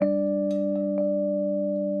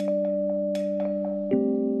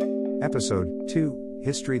Episode 2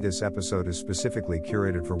 History. This episode is specifically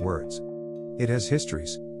curated for words. It has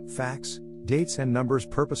histories, facts, dates, and numbers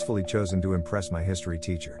purposefully chosen to impress my history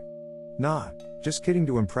teacher. Nah, just kidding,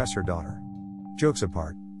 to impress her daughter. Jokes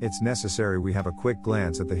apart, it's necessary we have a quick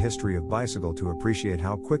glance at the history of bicycle to appreciate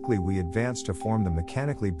how quickly we advanced to form the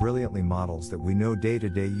mechanically brilliantly models that we know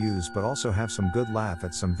day-to-day use, but also have some good laugh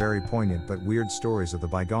at some very poignant but weird stories of the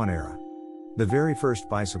bygone era. The very first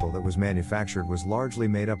bicycle that was manufactured was largely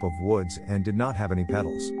made up of woods and did not have any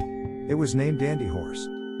pedals. It was named Dandy Horse.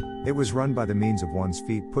 It was run by the means of one's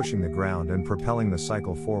feet pushing the ground and propelling the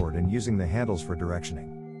cycle forward and using the handles for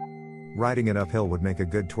directioning. Riding it uphill would make a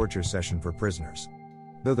good torture session for prisoners.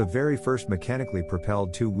 Though the very first mechanically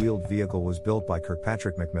propelled two-wheeled vehicle was built by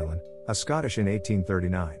Kirkpatrick Macmillan, a Scottish, in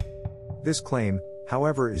 1839. This claim,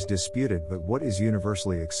 however, is disputed, but what is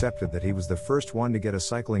universally accepted that he was the first one to get a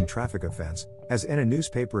cycling traffic offence, as in a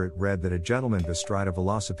newspaper it read that a gentleman bestride a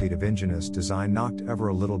velocipede of ingenious design knocked over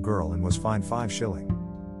a little girl and was fined 5 shilling.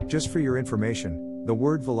 Just for your information, the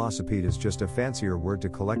word velocipede is just a fancier word to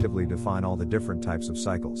collectively define all the different types of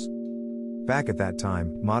cycles. Back at that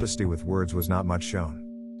time, modesty with words was not much shown.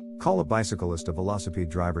 Call a bicyclist a velocipede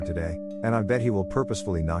driver today, and I bet he will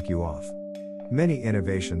purposefully knock you off. Many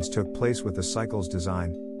innovations took place with the cycle's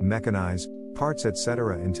design, mechanize, parts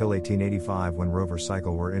etc. until 1885, when Rover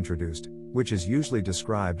cycle were introduced, which is usually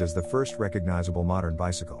described as the first recognizable modern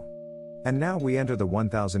bicycle. And now we enter the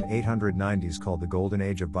 1890s, called the golden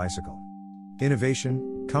age of bicycle.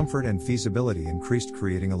 Innovation, comfort and feasibility increased,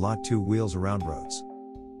 creating a lot two wheels around roads.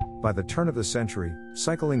 By the turn of the century,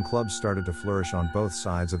 cycling clubs started to flourish on both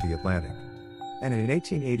sides of the Atlantic. And in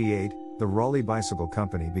 1888, the Raleigh Bicycle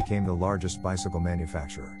Company became the largest bicycle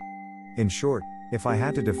manufacturer. In short, if I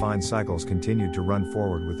had to define, cycles continued to run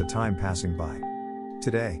forward with the time passing by.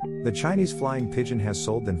 Today, the Chinese Flying Pigeon has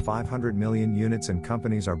sold than 500 million units, and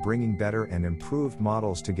companies are bringing better and improved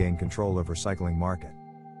models to gain control over cycling market.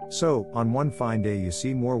 So, on one fine day you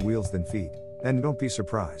see more wheels than feet, and don't be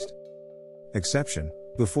surprised. Exception.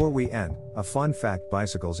 Before we end, a fun fact: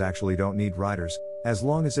 bicycles actually don't need riders, as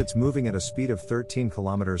long as it's moving at a speed of 13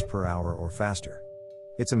 km per hour or faster.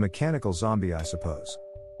 It's a mechanical zombie, I suppose.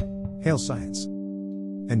 Hail science.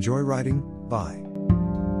 Enjoy riding, bye.